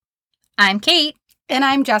I'm Kate. And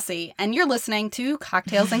I'm Jessie, and you're listening to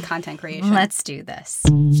Cocktails and Content Creation. Let's do this.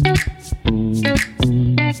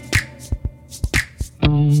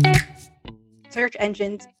 Search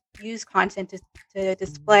engines use content to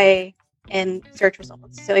display in search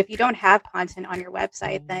results. So if you don't have content on your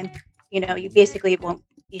website, then you basically won't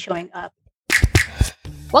be showing up.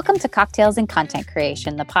 Welcome to Cocktails and Content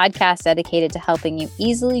Creation, the podcast dedicated to helping you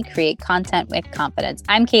easily create content with confidence.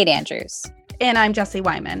 I'm Kate Andrews. And I'm Jessie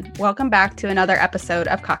Wyman. Welcome back to another episode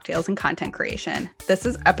of Cocktails and Content Creation. This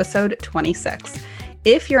is episode 26.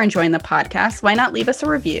 If you're enjoying the podcast, why not leave us a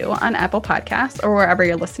review on Apple Podcasts or wherever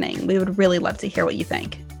you're listening? We would really love to hear what you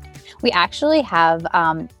think. We actually have,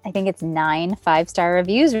 I think it's 9 5-star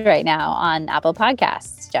reviews right now on Apple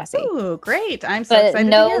Podcasts, Jessie. Ooh, great. I'm so excited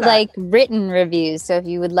no, to hear that. written reviews. So if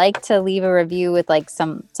you would like to leave a review with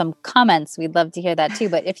some comments, we'd love to hear that too.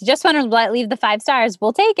 But if you just want to leave the 5 stars,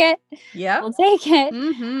 we'll take it. Yeah, we'll take it.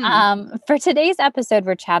 Mm-hmm. For today's episode,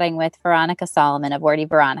 we're chatting with Veronica Solomon of Wordy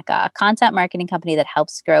Veronica, a content marketing company that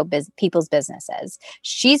helps grow people's businesses.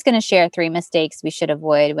 She's going to share 3 mistakes we should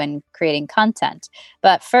avoid when creating content.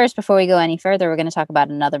 But first, before we go any further, we're going to talk about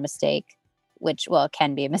another mistake, which,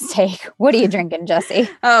 can be a mistake. What are you drinking, Jessie?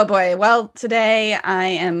 Oh, boy. Well, today I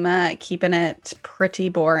am keeping it pretty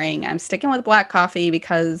boring. I'm sticking with black coffee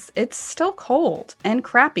because it's still cold and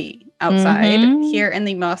crappy outside here in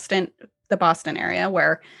the Boston area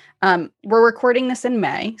where we're recording this in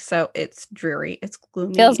May. So it's dreary. It's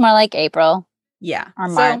gloomy. Feels more like April. Yeah. Or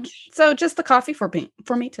March. So just the coffee for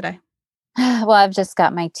me today. Well, I've just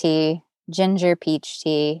got my tea. Ginger peach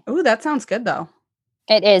tea. Ooh, that sounds good though.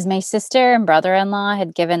 It is. My sister and brother-in-law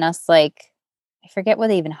had given us I forget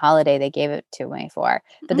what even holiday they gave it to me for,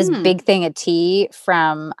 but this big thing of tea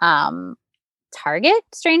from Target,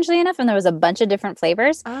 strangely enough, and there was a bunch of different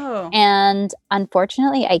flavors. Oh. And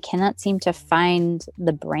unfortunately, I cannot seem to find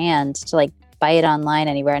the brand to buy it online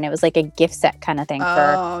anywhere. And it was like a gift set kind of thing for,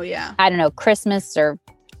 I don't know, Christmas or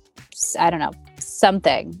I don't know,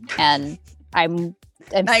 something. And I'm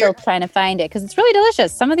still trying to find it because it's really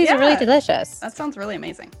delicious. Some of these are really delicious. That sounds really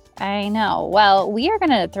amazing. I know. Well, we are going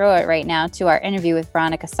to throw it right now to our interview with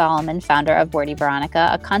Veronica Solomon, founder of Wordy Veronica,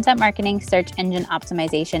 a content marketing, search engine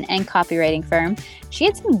optimization, and copywriting firm. She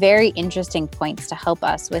had some very interesting points to help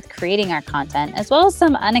us with creating our content, as well as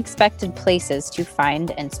some unexpected places to find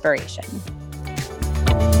inspiration.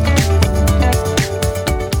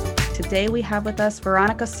 Today we have with us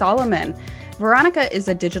Veronica Solomon. Veronica is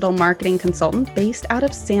a digital marketing consultant based out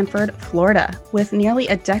of Sanford, Florida. With nearly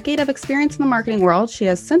a decade of experience in the marketing world, she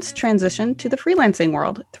has since transitioned to the freelancing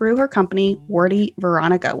world through her company, Wordy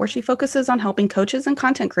Veronica, where she focuses on helping coaches and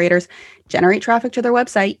content creators generate traffic to their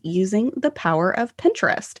website using the power of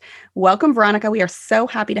Pinterest. Welcome, Veronica. We are so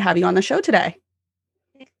happy to have you on the show today.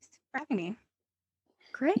 Thanks for having me.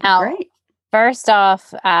 Great. First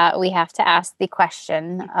off, we have to ask the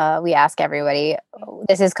question we ask everybody.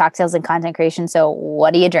 This is Cocktails and Content Creation, so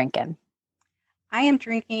what are you drinking? I am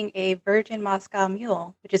drinking a Virgin Moscow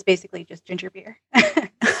Mule, which is basically just ginger beer. Oh,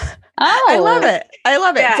 I love it.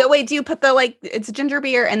 Yeah. So wait, do you put it's ginger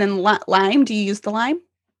beer and then lime? Do you use the lime?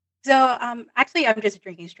 So actually, I'm just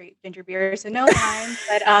drinking straight ginger beer, so no lime,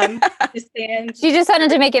 but just stand. She just wanted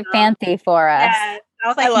to make it fancy for us. Yeah, I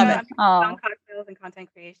was like, I love it. On cocktails and content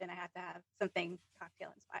creation, I have to have something cocktail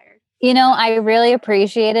inspired. I really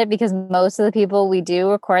appreciate it because most of the people we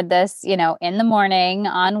do record this, in the morning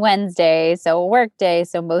on Wednesday, so a work day.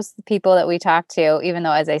 So most of the people that we talk to, even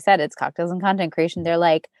though, as I said, it's Cocktails and Content Creation, they're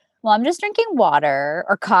like, well, I'm just drinking water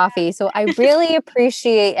or coffee. So I really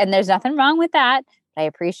appreciate, and there's nothing wrong with that. I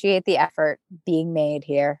appreciate the effort being made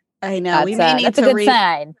here. I know. That's a good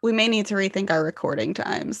sign. We may need to rethink our recording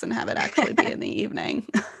times and have it actually be in the evening.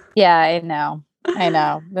 Yeah, I know.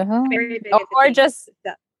 Very big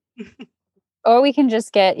or we can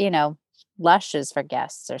just get, lushes for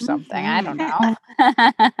guests or something. I don't know.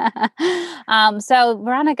 So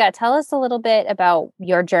Veronica, tell us a little bit about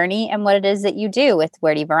your journey and what it is that you do with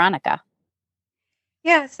Wordy Veronica.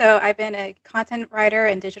 Yeah, so I've been a content writer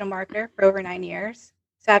and digital marketer for over 9 years.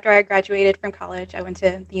 So after I graduated from college, I went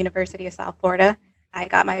to the University of South Florida. I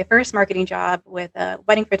got my first marketing job with a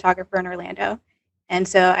wedding photographer in Orlando. And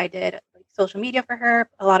so I did social media for her,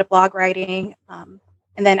 a lot of blog writing. And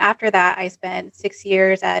then after that, I spent 6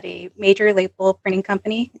 years at a major label printing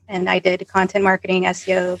company, and I did content marketing,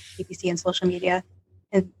 SEO, PPC, and social media.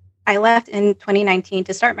 And I left in 2019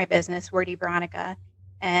 to start my business, Wordy Veronica.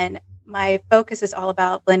 And my focus is all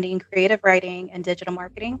about blending creative writing and digital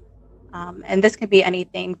marketing. And this can be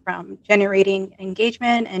anything from generating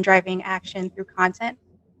engagement and driving action through content,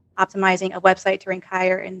 optimizing a website to rank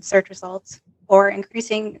higher in search results, or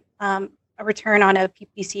increasing a return on a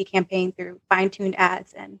PPC campaign through fine-tuned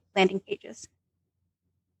ads and landing pages.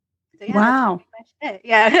 So yeah, that's Wow. pretty much it.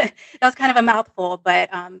 Yeah, that was kind of a mouthful, but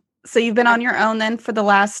So you've been on your own then for the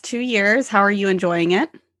last 2 years. How are you enjoying it?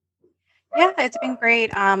 yeah, it's been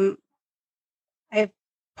great. I've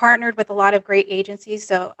partnered with a lot of great agencies.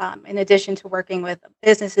 So in addition to working with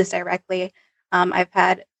businesses directly, I've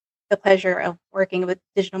had the pleasure of working with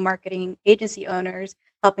digital marketing agency owners,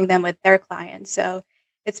 helping them with their clients. So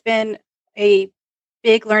it's been a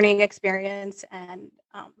big learning experience, and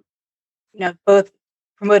both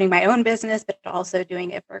promoting my own business, but also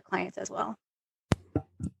doing it for clients as well.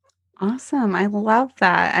 Awesome. I love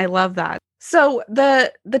that. I love that. So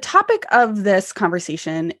the topic of this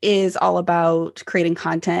conversation is all about creating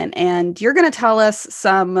content, and you're going to tell us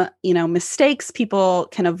some, mistakes people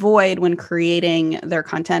can avoid when creating their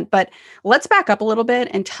content. But let's back up a little bit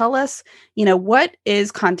and tell us, what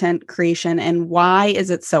is content creation and why is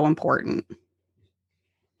it so important?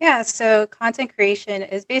 Yeah, so content creation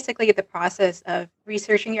is basically the process of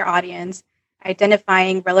researching your audience,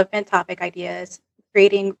 identifying relevant topic ideas,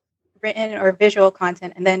 creating written or visual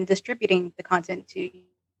content, and then distributing the content to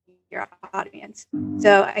your audience.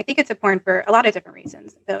 So I think it's important for a lot of different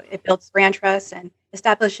reasons. So it builds brand trust and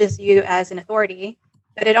establishes you as an authority,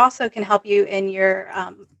 but it also can help you in your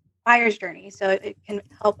buyer's journey. So it can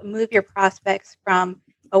help move your prospects from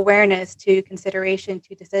awareness to consideration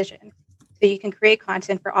to decision. So you can create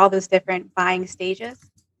content for all those different buying stages.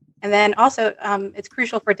 And then also, it's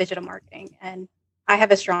crucial for digital marketing. And I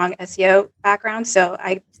have a strong SEO background, so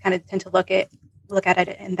I kind of tend to look at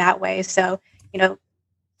it in that way. So,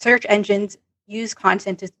 search engines use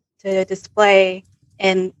content to display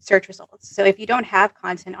in search results. So if you don't have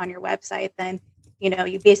content on your website, then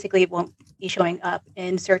you basically won't be showing up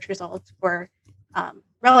in search results for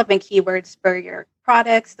relevant keywords for your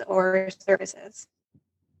products or services.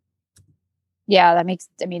 Yeah,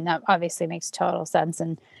 that obviously makes total sense.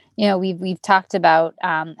 And, we've talked about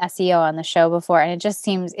SEO on the show before, and it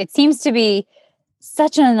seems to be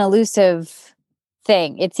such an elusive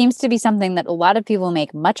thing. It seems to be something that a lot of people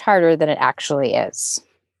make much harder than it actually is.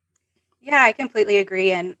 Yeah, I completely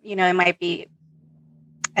agree. And, it might be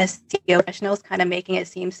SEO professionals kind of making it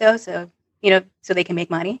seem so so they can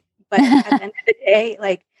make money. But at the end of the day,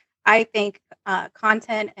 like, I think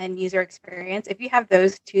content and user experience, if you have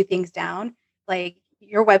those two things down, like,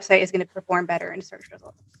 your website is going to perform better in search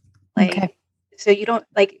results. Like, Okay. so you don't,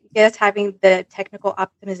 like, yes, having the technical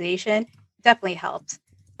optimization definitely helps.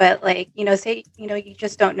 But, like, say, you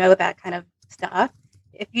just don't know that kind of stuff.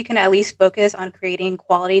 If you can at least focus on creating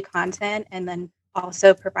quality content and then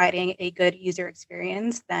also providing a good user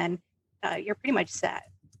experience, then you're pretty much set.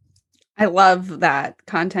 I love that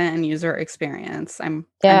content and user experience. I'm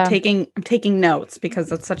Yeah. taking notes because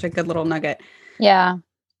that's such a good little nugget. Yeah.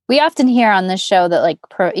 We often hear on this show that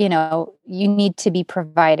you need to be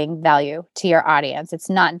providing value to your audience. It's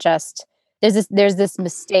not just there's this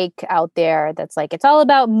mistake out there that's like, it's all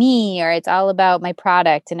about me or it's all about my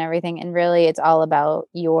product and everything. And really it's all about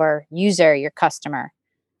your user, your customer,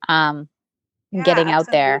 and Yeah, getting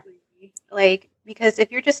out there. absolutely. Like, because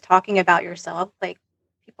if you're just talking about yourself, like,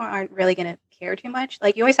 people aren't really going to care too much.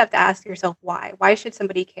 Like, you always have to ask yourself why. Why should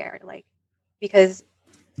somebody care? Like, because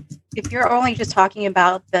if you're only just talking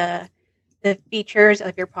about the features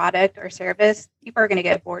of your product or service, people are going to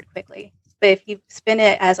get bored quickly. But if you spin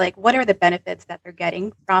it as like, what are the benefits that they're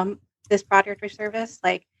getting from this product or service?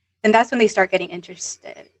 Like, then that's when they start getting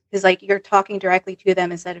interested. Because, like, you're talking directly to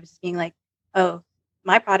them instead of just being like, oh,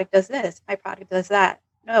 my product does this, my product does that.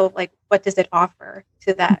 No, like, what does it offer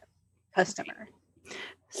to that customer?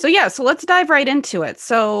 So let's dive right into it.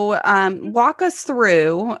 So walk us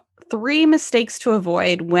through 3 mistakes to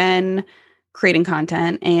avoid when creating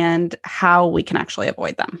content and how we can actually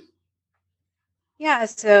avoid them. Yeah,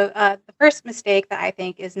 so the first mistake that I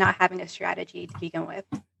think is not having a strategy to begin with.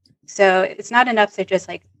 So it's not enough to just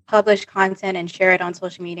like publish content and share it on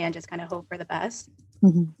social media and just kind of hope for the best.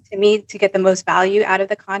 Mm-hmm. To me, to get the most value out of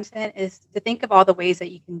the content is to think of all the ways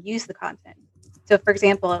that you can use the content. So, for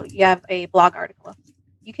example, you have a blog article.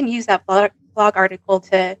 You can use that blog article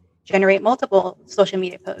to generate multiple social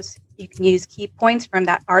media posts. You can use key points from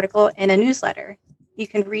that article in a newsletter. You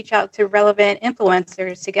can reach out to relevant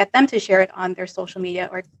influencers to get them to share it on their social media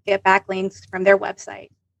or get backlinks from their website.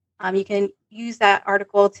 You can use that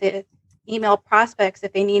article to email prospects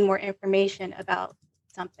if they need more information about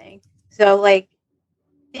something. So, like,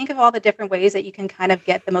 think of all the different ways that you can kind of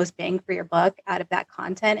get the most bang for your buck out of that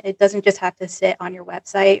content. It doesn't just have to sit on your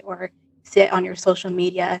website or sit on your social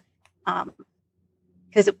media.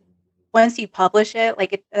 Because once you publish it,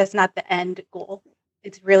 like, that's not the end goal.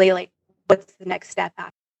 It's really like, what's the next step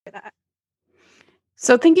after that?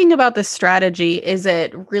 So thinking about this strategy, is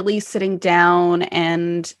it really sitting down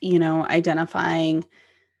and, identifying,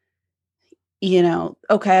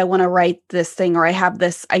 okay, I want to write this thing or I have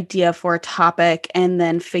this idea for a topic and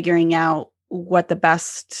then figuring out what the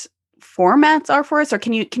best formats are for us? Or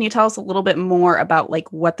can you tell us a little bit more about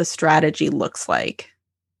like what the strategy looks like?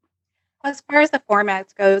 As far as the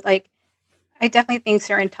formats go, like I definitely think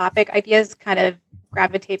certain topic ideas kind of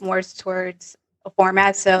gravitate more towards a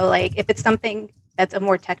format. So like if it's something that's a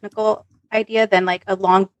more technical idea, then like a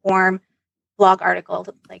long form blog article,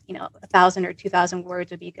 like 1,000 or 2,000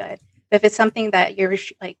 words would be good. But if it's something that you're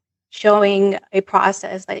like showing a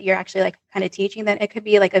process that you're actually like kind of teaching, then it could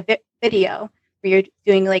be like a video where you're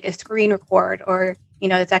doing like a screen record, or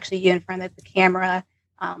it's actually you in front of the camera,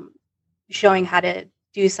 showing how to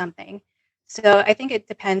do something. So I think it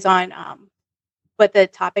depends on what the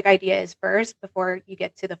topic idea is first before you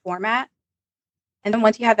get to the format. And then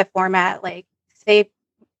once you have the format, like say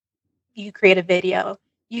you create a video,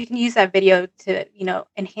 you can use that video to,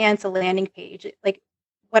 enhance a landing page. Like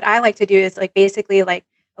what I like to do is like basically like,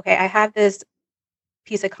 okay, I have this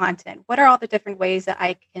piece of content. What are all the different ways that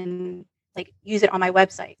I can like use it on my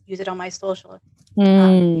website, use it on my social,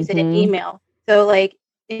 use it in email? So like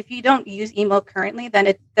if you don't use email currently, then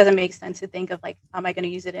it doesn't make sense to think of like, how am I going to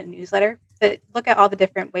use it in a newsletter? But look at all the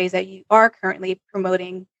different ways that you are currently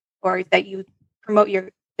promoting or that you promote your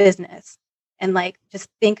business, and like just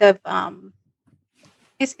think of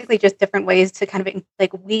basically just different ways to kind of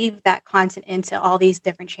like weave that content into all these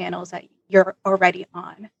different channels that you're already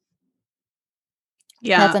on.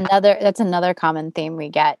 Yeah. That's another common theme we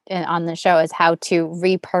get on the show is how to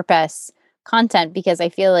repurpose content, because I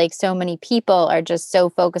feel like so many people are just so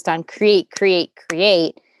focused on create.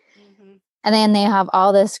 Mm-hmm. And then they have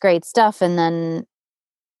all this great stuff and then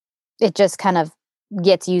it just kind of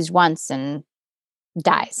gets used once and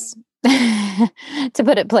dies, to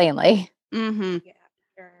put it plainly. Mm-hmm. Yeah,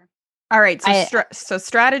 sure. All right. So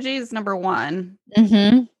strategy is number one.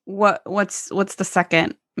 Mm-hmm. What's the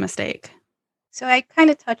second mistake? So I kind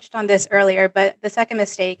of touched on this earlier, but the second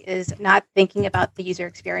mistake is not thinking about the user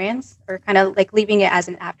experience, or kind of like leaving it as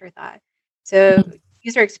an afterthought. So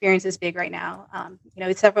user experience is big right now.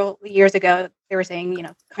 Several years ago, they were saying,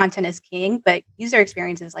 content is king, but user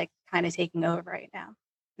experience is like kind of taking over right now.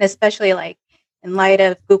 And especially like in light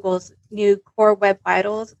of Google's new Core Web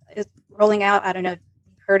Vitals is rolling out. I don't know if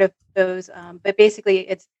you've heard of those, but basically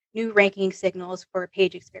it's new ranking signals for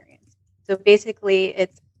page experience. So basically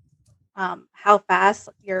it's how fast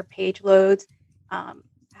your page loads,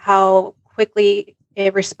 how quickly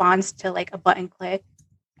it responds to like a button click,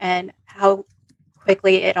 and how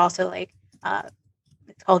quickly it also like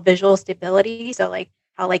it's called visual stability. So like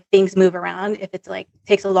how like things move around. If it's like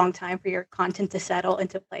takes a long time for your content to settle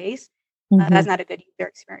into place, that's not a good user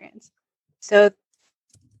experience. So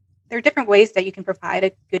there are different ways that you can provide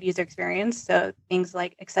a good user experience. So things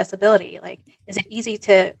like accessibility, like is it easy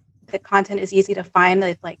to the content is easy to find,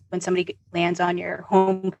 like when somebody lands on your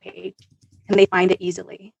home page, can they find it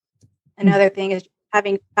easily? Another thing is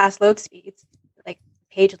having fast load speeds, like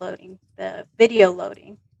page loading, the video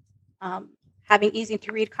loading, having easy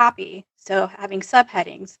to read copy. So having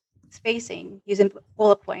subheadings, spacing, using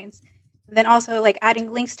bullet points, and then also like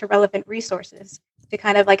adding links to relevant resources to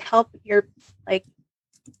kind of like help your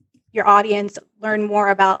audience learn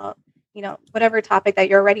more about, whatever topic that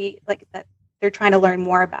you're already like that they're trying to learn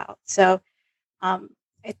more about. So I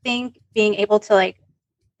think being able to like,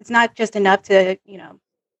 it's not just enough to,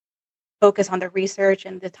 focus on the research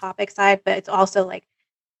and the topic side, but it's also like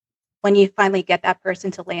when you finally get that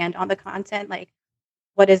person to land on the content, like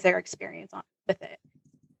what is their experience with it?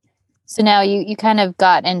 So now you kind of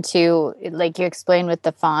got into, like you explained with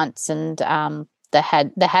the fonts and the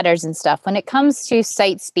headers and stuff. When it comes to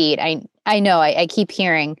site speed, I know I keep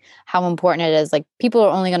hearing how important it is. Like people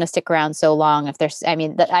are only going to stick around so long if there's,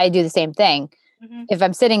 I do the same thing. Mm-hmm. If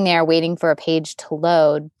I'm sitting there waiting for a page to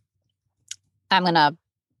load, I'm going to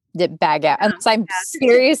bag out. Unless I'm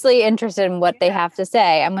seriously interested in what they have to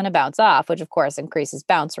say, I'm going to bounce off, which of course increases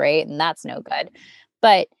bounce rate, and that's no good.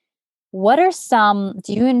 But what are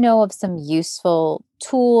do you know of some useful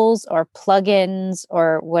tools or plugins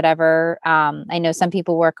or whatever? I know some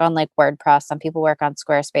people work on like WordPress, some people work on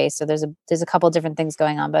Squarespace. So there's a couple of different things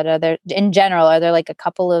going on, but are there like a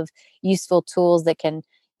couple of useful tools that can,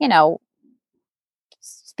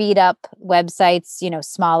 speed up websites,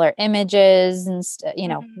 smaller images and,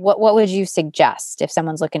 what would you suggest if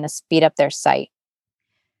someone's looking to speed up their site?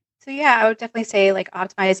 So yeah, I would definitely say like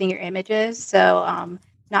optimizing your images. So,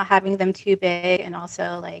 not having them too big, and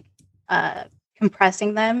also like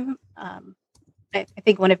compressing them. I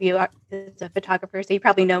think one of you is a photographer, so you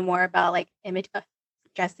probably know more about like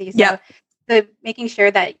Jesse. So, Yeah. so making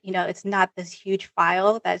sure that, it's not this huge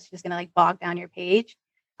file that's just going to like bog down your page.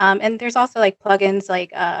 And there's also like plugins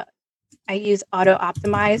like I use Auto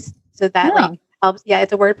Optimize, so that like Oh. helps. Yeah,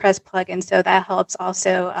 it's a WordPress plugin, so that helps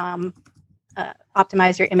also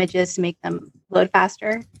optimize your images to make them load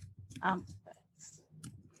faster. Um,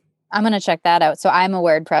 I'm going to check that out. So I'm a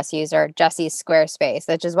WordPress user, Jesse's Squarespace,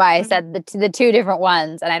 which is why I said the two different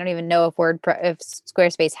ones. And I don't even know if if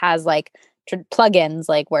Squarespace has like plugins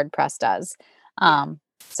like WordPress does.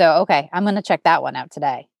 So, okay, I'm going to check that one out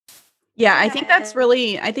today. Yeah, I think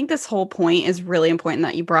I think this whole point is really important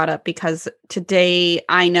that you brought up, because today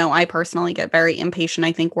I know I personally get very impatient.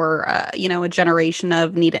 I think we're, a generation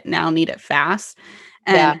of need it now, need it fast.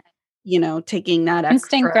 And, taking that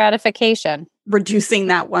Instant gratification. Reducing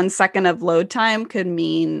that 1 second of load time could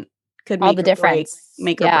All the difference.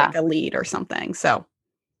 Make or break a lead or something. So.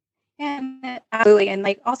 And absolutely. And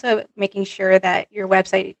like also making sure that your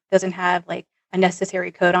website doesn't have like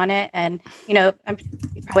unnecessary code on it. And, you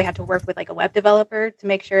probably have to work with like a web developer to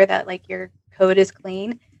make sure that like your code is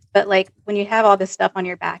clean. But like when you have all this stuff on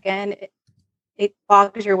your back end, it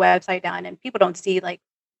bogs your website down, and people don't see that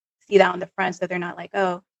on the front. So they're not like,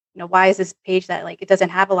 oh, why is this page that like it doesn't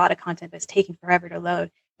have a lot of content, but it's taking forever to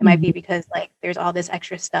load? It might be because like there's all this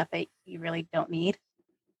extra stuff that you really don't need.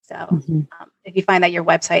 So if you find that your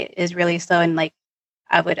website is really slow, and like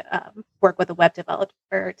I would work with a web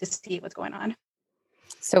developer to see what's going on.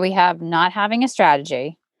 So we have not having a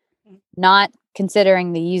strategy, not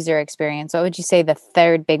considering the user experience. What would you say the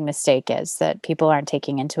third big mistake is that people aren't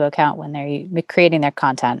taking into account when they're creating their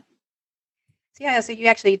content? So you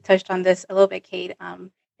actually touched on this a little bit, Kate.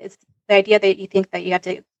 It's the idea that you think that you have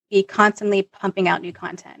to be constantly pumping out new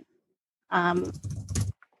content.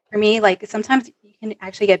 For me, like sometimes you can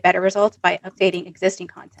actually get better results by updating existing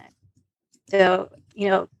content. So,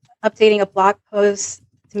 updating a blog post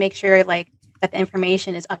to make sure like that the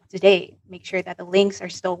information is up to date, make sure that the links are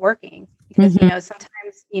still working, because,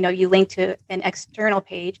 sometimes, you link to an external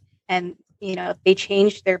page and, they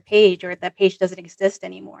changed their page, or that page doesn't exist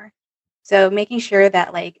anymore. So making sure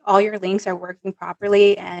that like all your links are working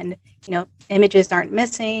properly, and, images aren't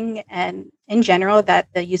missing, and in general that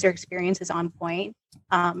the user experience is on point.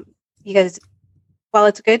 Because while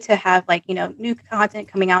it's good to have like, new content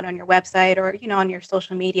coming out on your website or, on your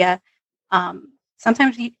social media,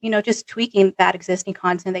 sometimes, just tweaking that existing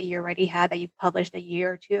content that you already had that you published a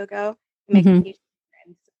year or two ago to make a huge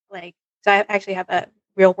difference. Like, so I actually have a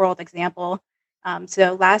real world example.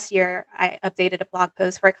 So last year I updated a blog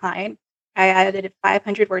post for a client. I added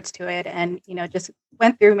 500 words to it, and, just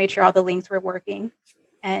went through, made sure all the links were working.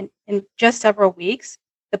 And in just several weeks,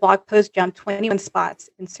 the blog post jumped 21 spots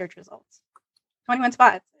in search results. 21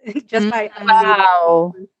 spots just by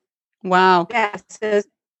Wow. Yeah, so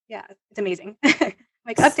it's amazing.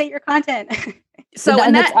 Like, update your content. So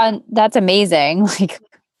that's amazing. Like,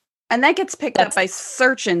 and that gets picked up by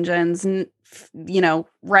search engines, and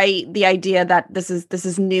right? The idea that this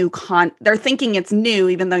is new they're thinking it's new,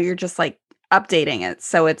 even though you're just like updating it,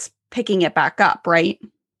 so it's picking it back up, right?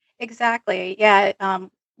 Exactly. Yeah.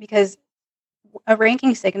 Because a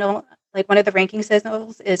ranking signal, like one of the ranking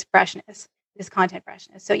signals, is freshness, is content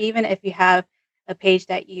freshness. So even if you have a page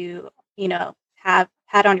that you have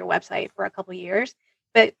had on your website for a couple of years,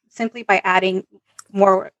 but simply by adding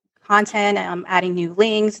more content, adding new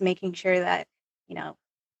links, making sure that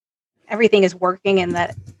everything is working, and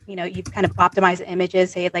that you've kind of optimized the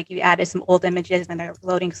images. Say like you added some old images and they're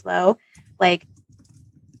loading slow, like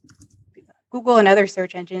Google and other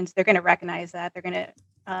search engines, they're going to recognize that. They're going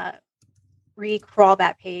to re-crawl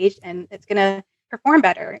that page, and it's going to perform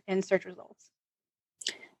better in search results.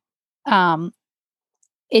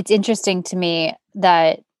 It's interesting to me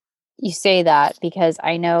that you say that, because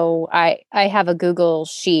I know I have a Google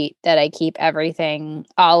sheet that I keep everything,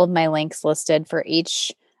 all of my links listed for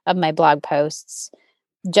each of my blog posts,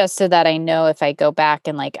 just so that I know if I go back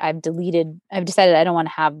and like I've decided I don't want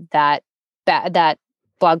to have that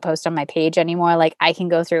blog post on my page anymore. Like I can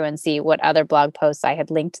go through and see what other blog posts I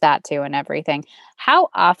had linked that to and everything. How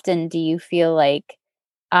often do you feel like,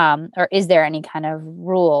 or is there any kind of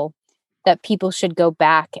rule that people should go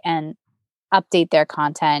back and update their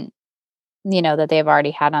content, that they've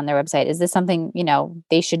already had on their website? Is this something,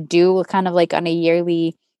 they should do kind of like on a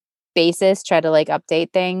yearly basis, try to like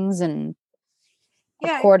update things, and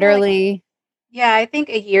quarterly? I think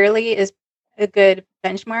a yearly is a good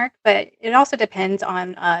benchmark, but it also depends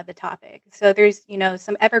on the topic. So there's,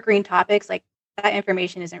 some evergreen topics, like that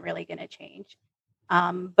information isn't really going to change.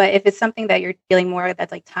 But if it's something that you're dealing more with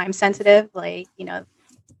that's like time sensitive, like,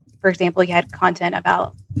 for example, you had content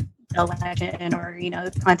about a legend, or,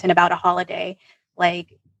 content about a holiday,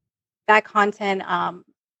 like that content,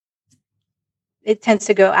 it tends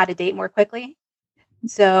to go out of date more quickly.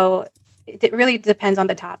 So it really depends on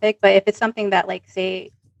the topic. But if it's something that, like,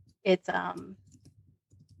 say it's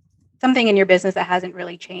something in your business that hasn't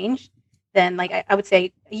really changed, then like I would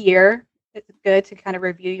say a year is good to kind of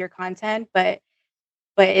review your content. But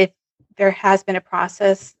if there has been a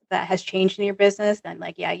process that has changed in your business, then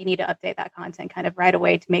like, yeah, you need to update that content kind of right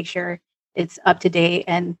away to make sure it's up to date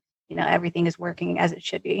and, everything is working as it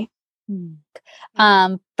should be.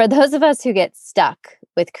 For those of us who get stuck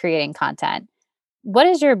with creating content, what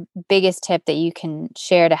is your biggest tip that you can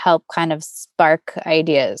share to help kind of spark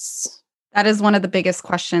ideas? That is one of the biggest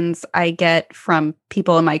questions I get from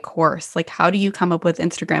people in my course. Like, how do you come up with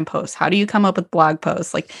Instagram posts? How do you come up with blog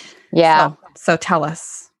posts? Like, yeah. So tell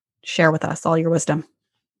us, share with us all your wisdom.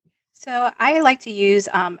 So I like to use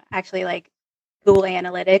actually like Google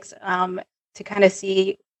Analytics to kind of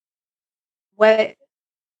see what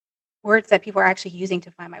words that people are actually using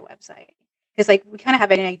to find my website. Because like we kind of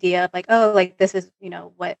have an idea of like, oh, like this is,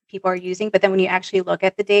 what people are using. But then when you actually look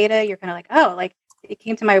at the data, you're kind of like, oh, like it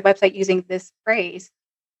came to my website using this phrase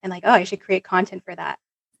and like, oh, I should create content for that.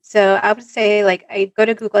 So I would say like I go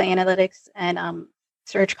to Google Analytics and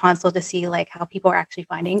Search Console to see like how people are actually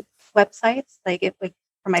finding websites. Like if like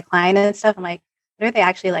for my client and stuff, I'm like, what are they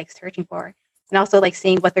actually like searching for? And also like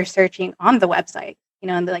seeing what they're searching on the website,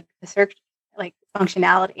 and the search like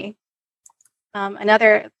functionality.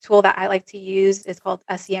 Another tool that I like to use is called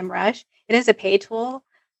SEMrush. It is a paid tool,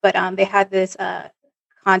 but they have this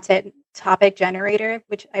content topic generator,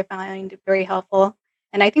 which I find very helpful.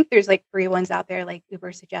 And I think there's like free ones out there like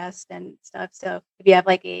Ubersuggest and stuff. So if you have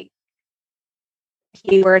like a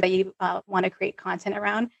keyword that you want to create content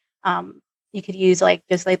around, you could use like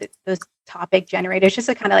just like those topic generators just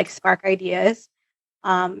to kind of like spark ideas.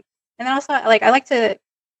 And then also like I like to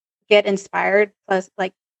get inspired plus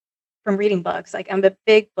like from reading books. Like I'm a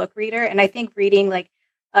big book reader, and I think reading like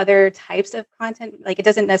other types of content, like it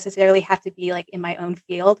doesn't necessarily have to be like in my own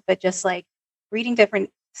field, but just like reading different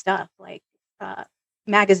stuff like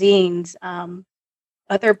magazines,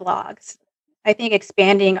 other blogs. I think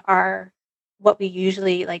expanding what we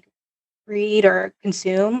usually like read or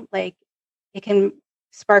consume, like it can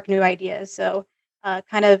spark new ideas. So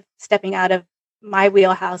kind of stepping out of my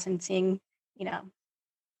wheelhouse and seeing,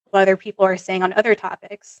 what other people are saying on other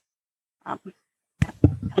topics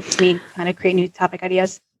helps me kind of create new topic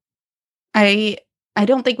ideas. I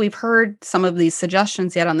don't think we've heard some of these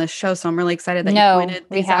suggestions yet on this show, so I'm really excited that you pointed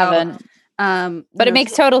these haven't. out. But it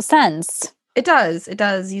makes total sense. It does. It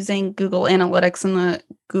does, using Google Analytics and the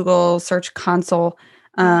Google Search Console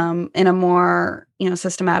in a more,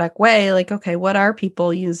 systematic way. Like, okay, what are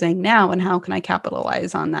people using now and how can I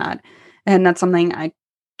capitalize on that? And that's something I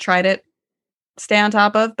try to stay on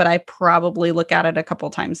top of, but I probably look at it a couple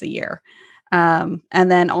times a year. And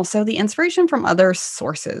then also the inspiration from other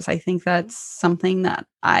sources. I think that's something that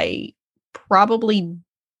I probably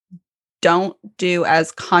don't do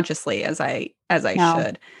as consciously as I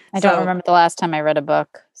should. I don't remember the last time I read a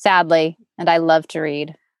book, sadly, and I love to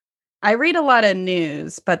read. I read a lot of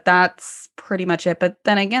news, but that's pretty much it. But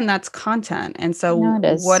then again, that's content. And so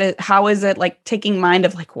how is it like taking mind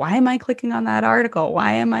of like, why am I clicking on that article?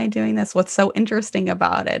 Why am I doing this? What's so interesting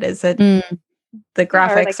about it? Is it the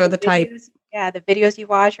graphics or the type? Yeah, the videos you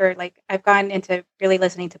watch, or like I've gotten into really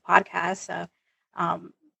listening to podcasts. So,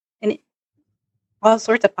 and all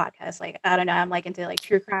sorts of podcasts. Like, I don't know, I'm like into like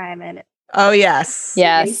true crime and oh yes.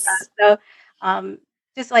 So,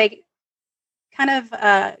 just like kind of,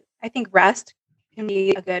 I think rest can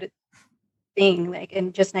be a good thing. Like,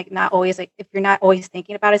 and just like not always like if you're not always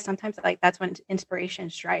thinking about it, sometimes like that's when inspiration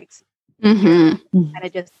strikes. Kind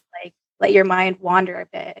of just like let your mind wander a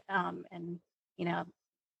bit, and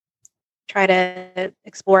try to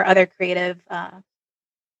explore other creative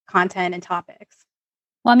content and topics.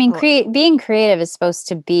 Well, I mean, being creative is supposed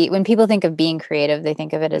to be, when people think of being creative, they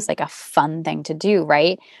think of it as like a fun thing to do,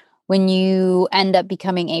 right? When you end up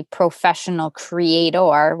becoming a professional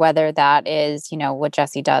creator, whether that is, what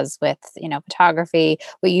Jessie does with, photography,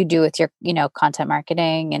 what you do with your, content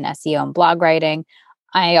marketing and SEO and blog writing.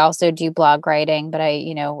 I also do blog writing, but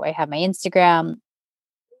I have my Instagram.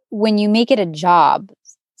 When you make it a job,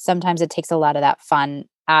 sometimes it takes a lot of that fun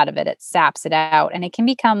out of it. It saps it out, and it can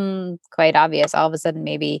become quite obvious. All of a sudden,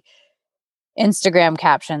 maybe Instagram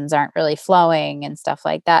captions aren't really flowing and stuff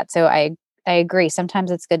like that. So I agree. Sometimes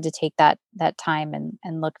it's good to take that time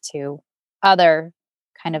and look to other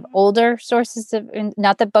kind of older sources of,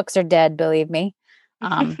 not that books are dead, believe me.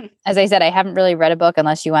 As I said, I haven't really read a book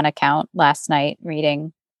unless you want to count last night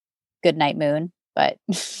reading Goodnight Moon, but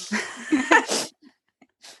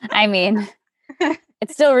I mean,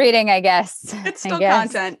 It's still reading, I guess. It's still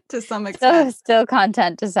content to some extent. Still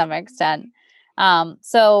content to some extent.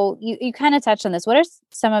 So you kind of touched on this. What are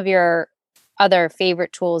some of your other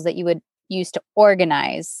favorite tools that you would use to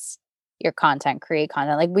organize your content, create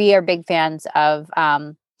content? Like we are big fans of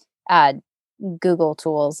Google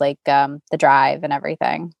tools like the Drive and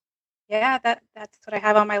everything. Yeah, that's what I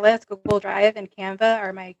have on my list. Google Drive and Canva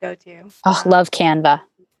are my go-to. Oh, love Canva.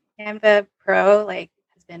 Canva Pro has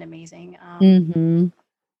been amazing.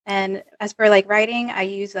 And as for writing, I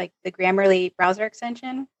use the Grammarly browser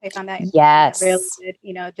extension. I found that really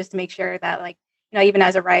good, just to make sure that even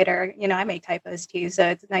as a writer, I make typos too. So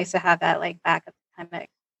it's nice to have that backup time to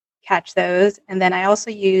catch those. And then I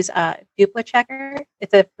also use Dupla Checker.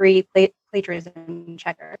 It's a free plagiarism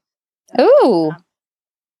checker. Ooh.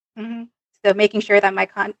 So making sure that my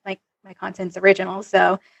content's original.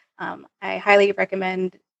 So I highly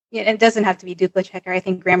recommend. It doesn't have to be Dupla Checker. I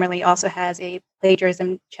think Grammarly also has a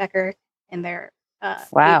plagiarism checker in their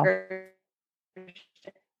wow.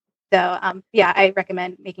 So I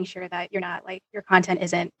recommend making sure that you're not your content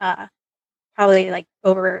isn't probably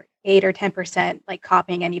over 8 or 10%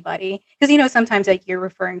 copying anybody, because sometimes you're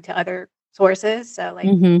referring to other sources, so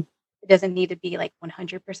it doesn't need to be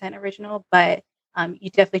 100% original, but you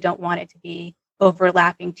definitely don't want it to be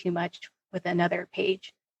overlapping too much with another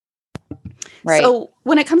page. Right. So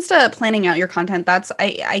when it comes to planning out your content,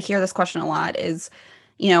 I hear this question a lot is,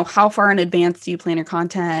 how far in advance do you plan your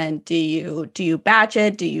content? Do you batch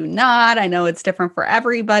it? Do you not? I know it's different for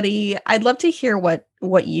everybody. I'd love to hear what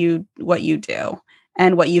you do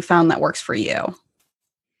and what you found that works for you.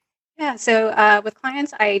 Yeah. So with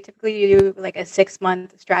clients, I typically do a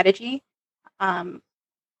 6-month strategy.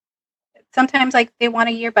 Sometimes they want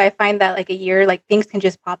a year, but I find that a year, things can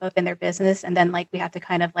just pop up in their business, and then we have to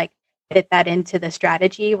kind of fit that into the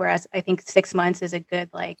strategy. Whereas I think 6 months is a good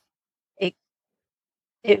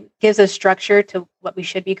it gives a structure to what we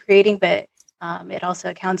should be creating, but it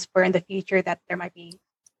also accounts for in the future that there might be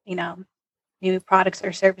new products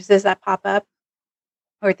or services that pop up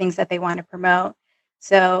or things that they want to promote.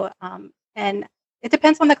 So and it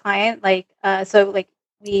depends on the client.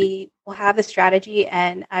 We will have the strategy,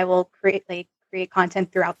 and I will create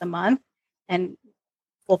content throughout the month, and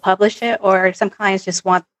we'll publish it. Or some clients just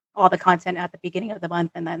want all the content at the beginning of the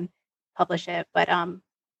month and then publish it. But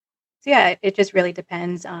it just really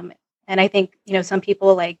depends. And I think some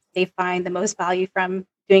people they find the most value from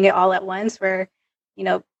doing it all at once. Where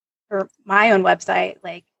for my own website,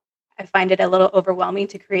 I find it a little overwhelming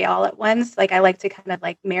to create all at once. I like to kind of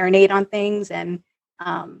marinate on things and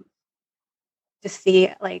just see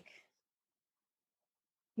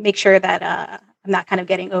make sure that I'm not kind of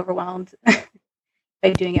getting overwhelmed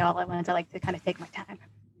by doing it all at once. I like to kind of take my time.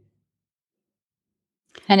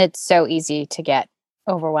 And it's so easy to get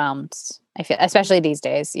overwhelmed. I feel, especially these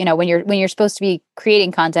days, when you're supposed to be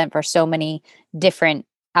creating content for so many different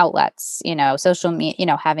outlets, social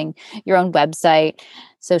media, having your own website,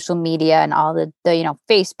 social media, and all the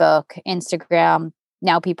Facebook, Instagram.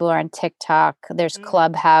 Now people are on TikTok. There's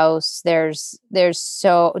Clubhouse. There's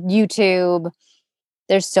so YouTube.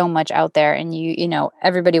 There's so much out there, and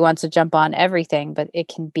everybody wants to jump on everything, but it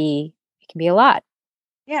can be a lot.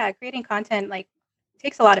 Yeah, creating content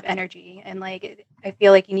takes a lot of energy, and I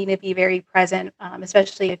feel you need to be very present,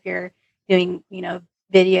 especially if you're doing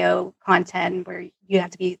video content where you have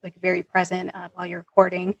to be very present while you're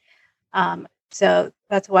recording. So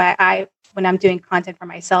that's why when I'm doing content for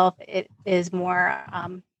myself, it is more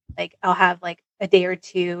I'll have a day or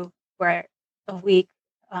two where a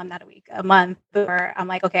month where I'm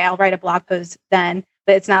okay, I'll write a blog post then,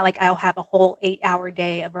 but it's not I'll have a whole 8-hour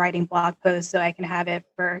day of writing blog posts so I can have it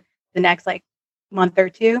for the next month or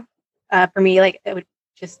two. For me, it would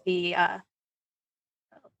just be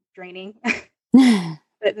draining.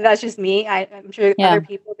 But that's just me. I'm sure other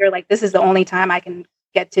people, they're this is the only time I can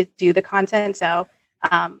get to do the content. So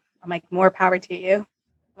I'm more power to you.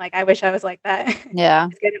 I wish I was like that. Yeah.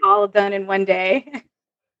 Just get it all done in one day.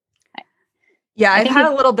 Yeah, I've had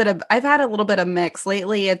a little bit of mix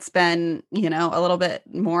lately. It's been, a little bit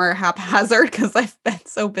more haphazard because I've been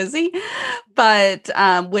so busy. But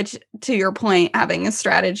which, to your point, having a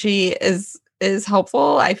strategy is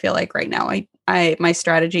helpful. I feel right now my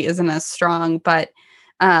strategy isn't as strong, but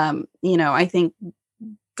I think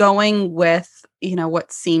going with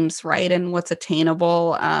what seems right and what's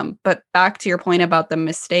attainable. But back to your point about the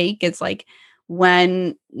mistake, it's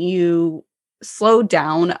when you slow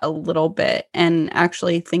down a little bit and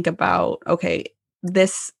actually think about, okay,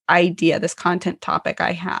 this idea, this content topic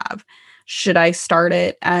I have, should I start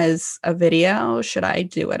it as a video? Should I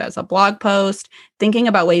do it as a blog post? Thinking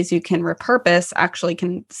about ways you can repurpose actually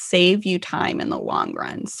can save you time in the long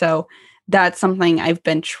run. So that's something I've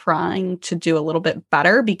been trying to do a little bit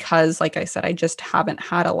better because, like I said, I just haven't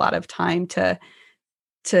had a lot of time to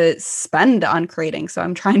spend on creating. So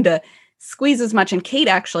I'm trying to squeeze as much, and Kate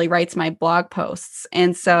actually writes my blog posts.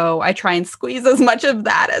 And so I try and squeeze as much of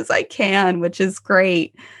that as I can, which is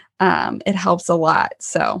great. It helps a lot.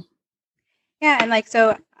 So Yeah, and like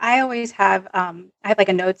so I always have I have like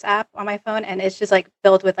a notes app on my phone, and it's just like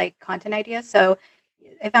filled with like content ideas. So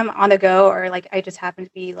if I'm on the go, or like I just happen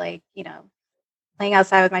to be like, playing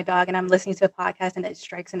outside with my dog and I'm listening to a podcast and it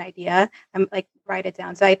strikes an idea, I'm like write it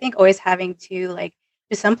down. So I think always having to like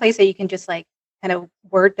just some place that you can just like kind of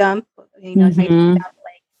word dump, write down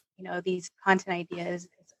like, these content ideas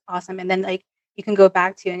is awesome. And then like you can go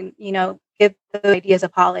back to and, give the ideas a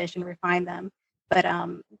polish and refine them. But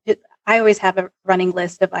I always have a running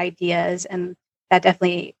list of ideas, and that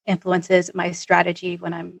definitely influences my strategy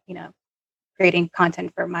when I'm, creating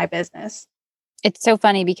content for my business. It's so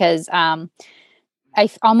funny because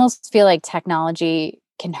almost feel like technology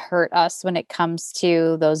can hurt us when it comes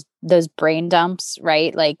to those brain dumps,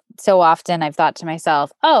 right? Like so often I've thought to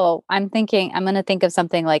myself, oh, I'm going to think of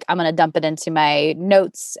something like I'm going to dump it into my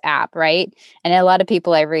notes app, right? And a lot of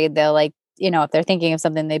people I read, they'll like, if they're thinking of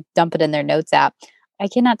something, they dump it in their notes app. I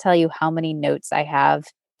cannot tell you how many notes I have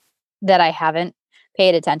that I haven't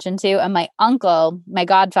paid attention to. And my uncle, my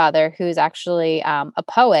godfather, who's actually a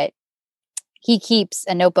poet, he keeps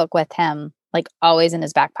a notebook with him, like always in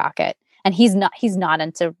his back pocket. And he's not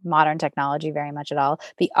into modern technology very much at all,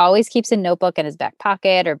 but he always keeps a notebook in his back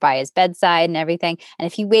pocket or by his bedside and everything. And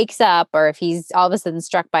if he wakes up or if he's all of a sudden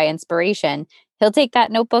struck by inspiration, he'll take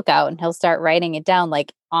that notebook out and he'll start writing it down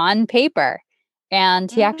like on paper. And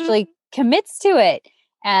he actually commits to it.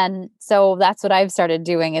 And so that's what I've started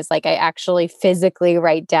doing is like I actually physically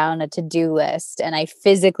write down a to-do list, and I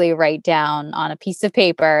physically write down on a piece of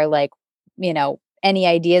paper, like, any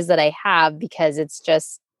ideas that I have, because it's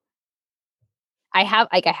just, I have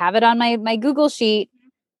it on my Google sheet,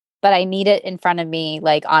 but I need it in front of me,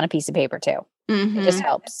 like on a piece of paper too. It just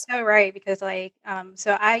helps. So right, because like,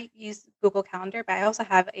 so I use Google Calendar, but I also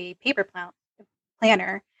have a paper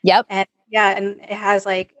planner. Yep. And and it has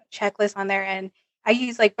like checklists on there, and I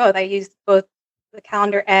use like both. I use both the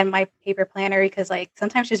calendar and my paper planner because like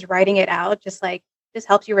sometimes just writing it out just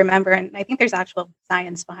helps you remember. And I think there's actual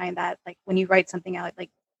science behind that. Like when you write something out,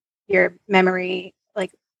 like your memory,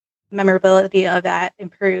 like memorability of that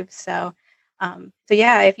improves. So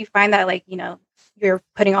yeah, if you find that like, you're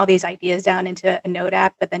putting all these ideas down into a note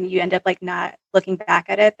app, but then you end up like not looking back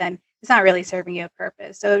at it, then it's not really serving you a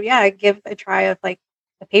purpose. So yeah, give a try of like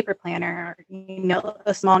a paper planner or,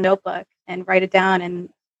 a small notebook, and write it down and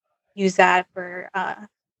use that for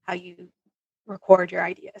how you record your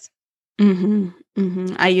ideas.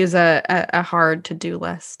 I use a hard to-do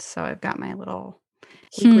list. So I've got my little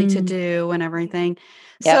weekly to-do and everything.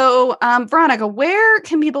 Yep. So Veronica, where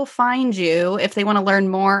can people find you if they want to learn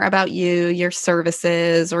more about you, your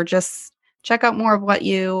services, or just check out more of what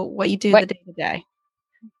you do the day to day?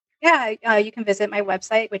 Yeah, you can visit my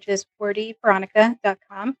website, which is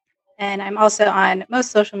wordyveronica.com. And I'm also on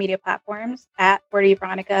most social media platforms at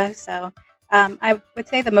wordyveronica. So I would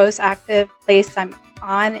say the most active place I'm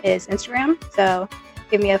on is Instagram. So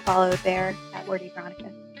give me a follow there at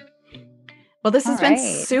wordyveronica. Well, this has been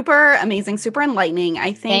super amazing, super enlightening.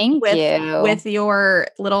 I think with your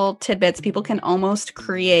little tidbits, people can almost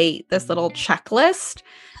create this little checklist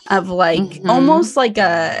of like almost like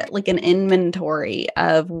an inventory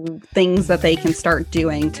of things that they can start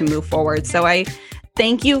doing to move forward. So I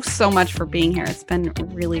thank you so much for being here. It's been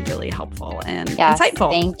really, really helpful and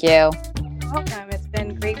insightful. Thank you. Welcome. It's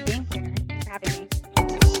been great being here. Thanks for having me.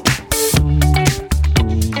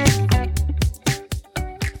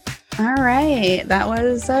 All right. That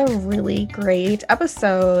was a really great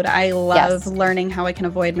episode. I love learning how I can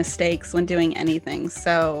avoid mistakes when doing anything.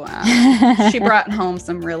 So she brought home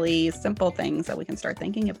some really simple things that we can start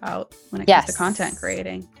thinking about when it comes to content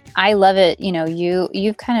creating. I love it.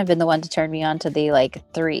 You've kind of been the one to turn me on to the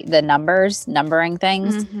numbering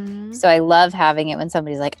things. So I love having it when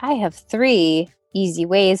somebody's like, I have 3 easy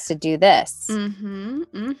ways to do this. So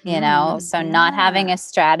not having a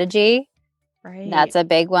strategy. Right. That's a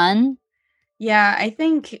big one. Yeah, I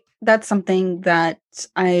think that's something that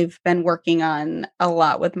I've been working on a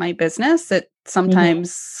lot with my business. It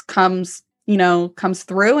sometimes comes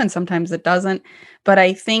through and sometimes it doesn't. But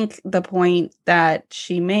I think the point that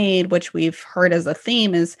she made, which we've heard as a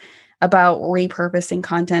theme, is about repurposing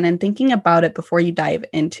content and thinking about it before you dive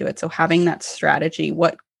into it. So having that strategy,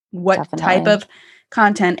 what What type Definitely. of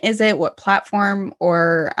content is it? What platform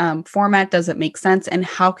or format does it make sense? And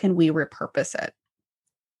how can we repurpose it?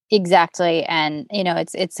 Exactly. And,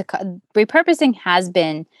 repurposing has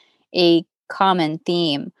been a common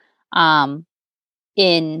theme um,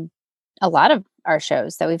 in a lot of our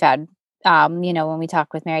shows that we've had. When we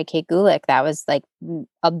talked with Mary Kate Gulick, that was like,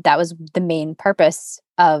 that was the main purpose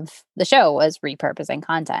of the show, was repurposing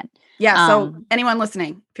content. Yeah. So Um, anyone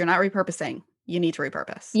listening, if you're not repurposing, you need to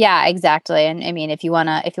repurpose. yeah, exactly. And I mean, if you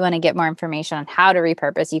wanna get more information on how to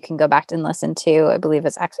repurpose, you can go back and listen to, I believe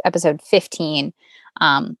it's episode 15,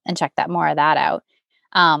 and check that more of that out.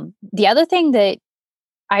 The other thing that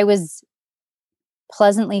I was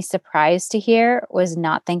pleasantly surprised to hear was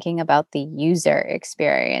not thinking about the user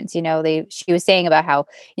experience. She was saying about how,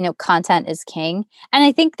 content is king. And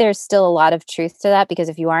I think there's still a lot of truth to that, because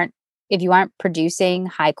if you aren't producing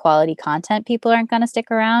high quality content, people aren't going to stick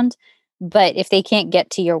around. But if they can't get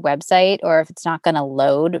to your website, or if it's not going to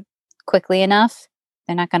load quickly enough,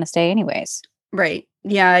 they're not going to stay anyways. Right.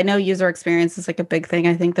 Yeah, I know user experience is like a big thing.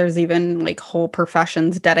 I think there's even like whole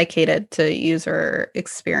professions dedicated to user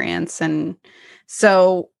experience. And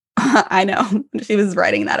so I know when she was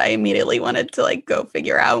writing that, I immediately wanted to like go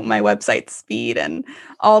figure out my website speed and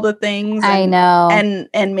all the things, I and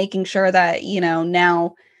know. making sure that,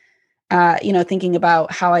 now thinking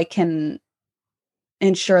about how I can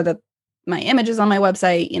ensure that my images on my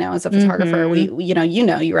website, as a photographer,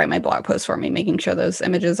 Mhm. you write my blog post for me, making sure those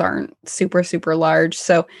images aren't super, super large.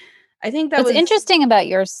 So I think that What's was interesting about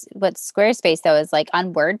what Squarespace though is, like,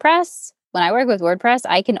 on WordPress, when I work with WordPress,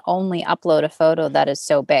 I can only upload a photo that is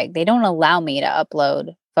so big. They don't allow me to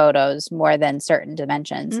upload photos more than certain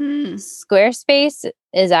dimensions. mm, Squarespace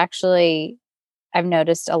is actually, I've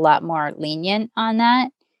noticed, a lot more lenient on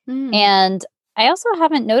that. mm. And I also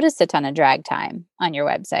haven't noticed a ton of drag time on your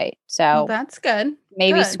website. Well, So that's good.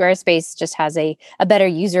 maybe Good. Squarespace just has a better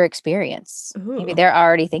user experience. Maybe Ooh. they're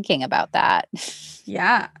already thinking about that.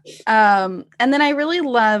 Yeah. And then I really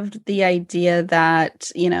loved the idea that,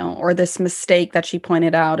 or this mistake that she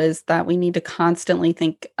pointed out, is that we need to constantly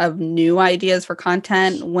think of new ideas for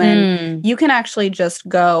content when Mm, you can actually just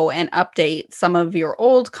go and update some of your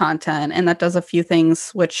old content. And that does a few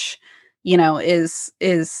things, which,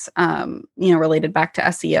 is related back to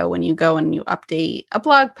SEO. When you go and you update a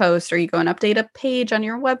blog post, or you go and update a page on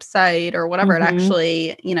your website or whatever, it mhm.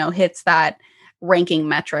 actually, hits that ranking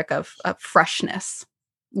metric of freshness.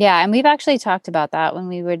 Yeah, and we've actually talked about that when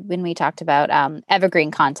we talked about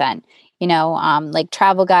evergreen content. Like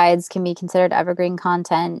travel guides can be considered evergreen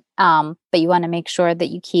content, but you want to make sure that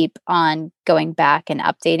you keep on going back and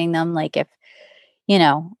updating them. Like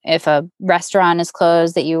if a restaurant is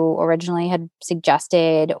closed that you originally had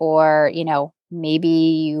suggested, or maybe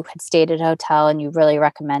you had stayed at a hotel and you really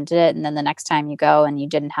recommended it, and then the next time you go and you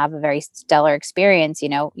didn't have a very stellar experience, you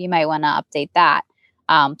might want to update that.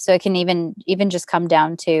 So it can even just come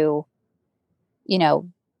down to you know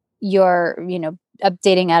your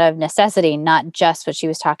updating out of necessity, not just what she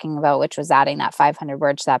was talking about, which was adding that 500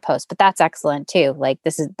 words to that post. But that's excellent too. Like,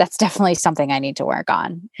 that's definitely something I need to work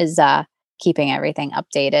on, is keeping everything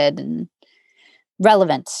updated and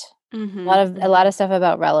relevant. A lot of stuff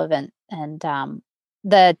about relevant. And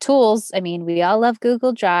the tools, I mean, we all love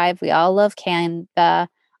Google Drive, we all love Canva.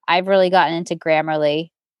 I've really gotten into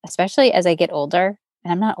Grammarly, especially as I get older.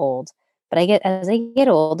 And I'm not old, but as I get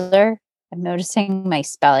older, I'm noticing my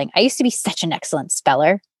spelling. I used to be such an excellent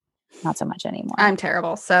speller, not so much anymore. I'm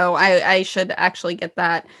terrible. So I should actually get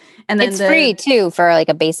that. And then It's free too for like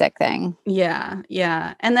a basic thing. yeah,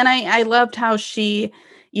 yeah. And then I loved how she,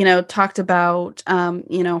 talked about,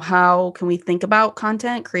 how can we think about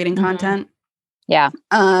content, creating Mhm. content, Yeah.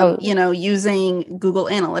 Oh, using Google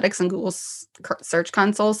Analytics and Google Search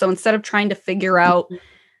Console. So instead of trying to figure out, mhm.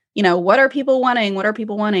 what are people wanting? What are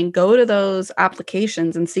people wanting? Go to those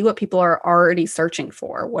applications and see what people are already searching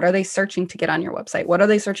for. What are they searching to get on your website? What are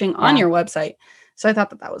they searching on Yeah. your website? So I thought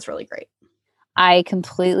that was really great. I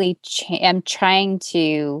completely am trying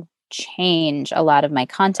to change a lot of my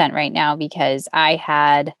content right now, because I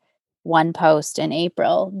had one post in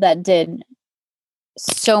April that did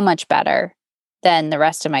so much better than the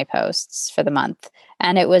rest of my posts for the month.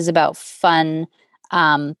 And it was about fun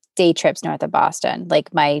day trips north of Boston.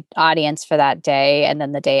 Like, my audience for that day and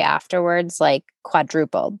then the day afterwards, like,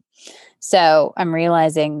 quadrupled. So I'm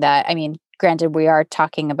realizing that, I mean, granted, we are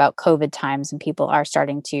talking about COVID times and people are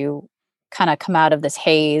starting to kind of come out of this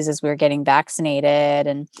haze as we're getting vaccinated.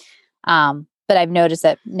 But I've noticed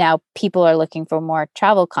that now people are looking for more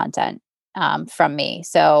travel content from me.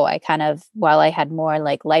 So I kind of, while I had more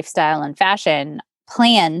like lifestyle and fashion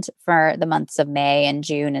planned for the months of May and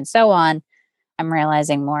June and so on, I'm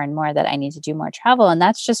realizing more and more that I need to do more travel. And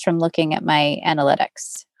that's just from looking at my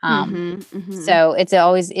analytics. So it's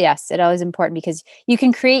always, it always important because you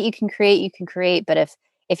can create. But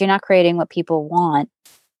if you're not creating what people want,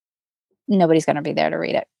 nobody's going to be there to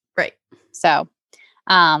read it. Right. So,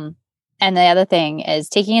 and the other thing is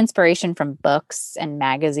taking inspiration from books and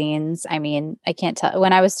magazines. I mean, I can't tell,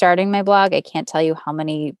 when I was starting my blog, I can't tell you how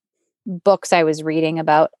many books I was reading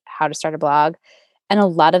about how to start a blog. And a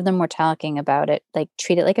lot of them were talking about it, like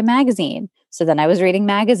treat it like a magazine. So then I was reading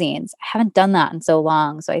magazines. I haven't done that in so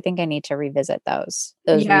long. So I think I need to revisit those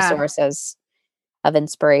resources of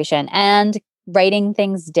inspiration and writing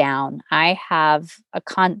things down. I have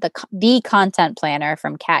the content planner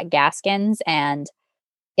from Kat Gaskins, and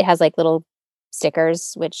it has like little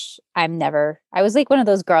stickers, which I was like one of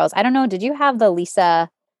those girls. I don't know. Did you have the Lisa?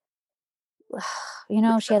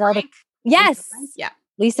 Lisa she had all the, Frank? yes. Yeah.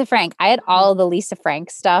 Lisa Frank. I had all the Lisa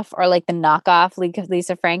Frank stuff, or like the knockoff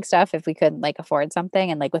Lisa Frank stuff if we could like afford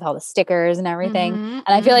something, and like with all the stickers and everything. And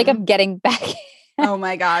I feel like I'm getting back. Oh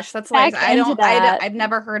my gosh, that's like I've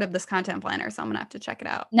never heard of this content planner, so I'm gonna have to check it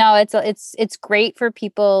out. No, it's great for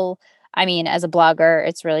people. I mean, as a blogger,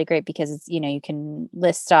 it's really great because it's, you can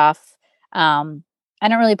list off. I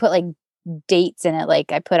don't really put like dates in it,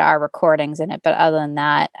 like I put our recordings in it, but other than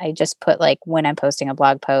that, I just put like when I'm posting a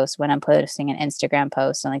blog post, when I'm posting an Instagram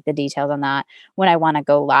post, and like the details on that, when I want to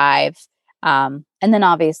go live. And then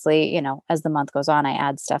obviously, as the month goes on, I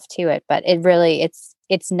add stuff to it, but it really,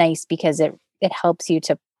 it's nice because it helps you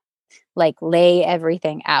to like lay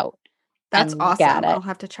everything out. That's awesome. I'll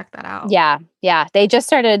have to check that out. Yeah. They just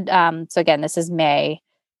started. So again, this is May.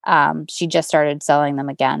 She just started selling them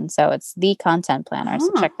again. So it's the content planner.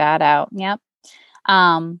 So check that out. Yep.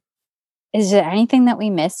 Is there anything that we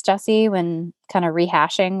missed, Jessie, when kind of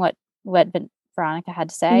rehashing what Veronica had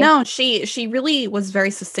to say? No, she really was very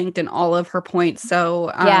succinct in all of her points.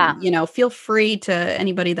 So, feel free to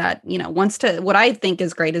anybody that, wants to, what I think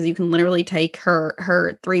is great is you can literally take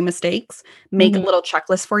her 3 mistakes, make a little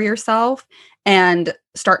checklist for yourself, and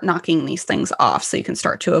start knocking these things off so you can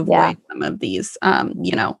start to avoid some of these,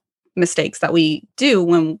 mistakes that we do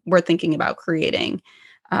when we're thinking about creating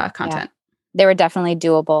content. They were definitely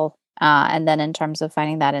doable. And then in terms of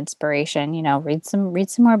finding that inspiration, read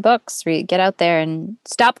some more books, get out there and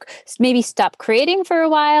stop creating for a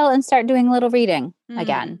while and start doing a little reading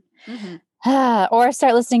again. Or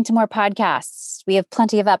start listening to more podcasts. We have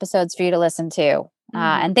plenty of episodes for you to listen to.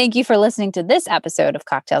 And thank you for listening to this episode of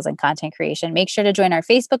Cocktails and Content Creation. Make sure to join our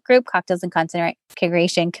Facebook group, Cocktails and Content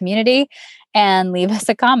Creation Community, and leave us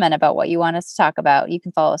a comment about what you want us to talk about. You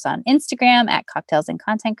can follow us on Instagram at Cocktails and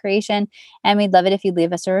Content Creation. And we'd love it if you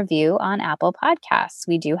leave us a review on Apple Podcasts.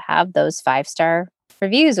 We do have those 5-star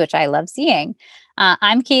reviews, which I love seeing.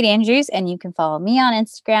 I'm Kate Andrews, and you can follow me on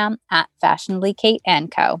Instagram at Fashionably Kate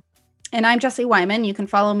 & Co. And I'm Jessie Wyman. You can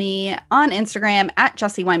follow me on Instagram at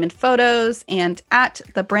Jessie Wyman Photos and at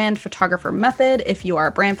The Brand Photographer Method if you are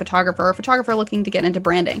a brand photographer or a photographer looking to get into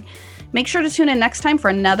branding. Make sure to tune in next time for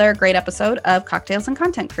another great episode of Cocktails and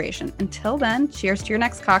Content Creation. Until then, cheers to your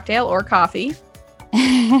next cocktail or coffee.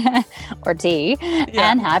 or tea,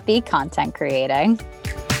 and happy content creating.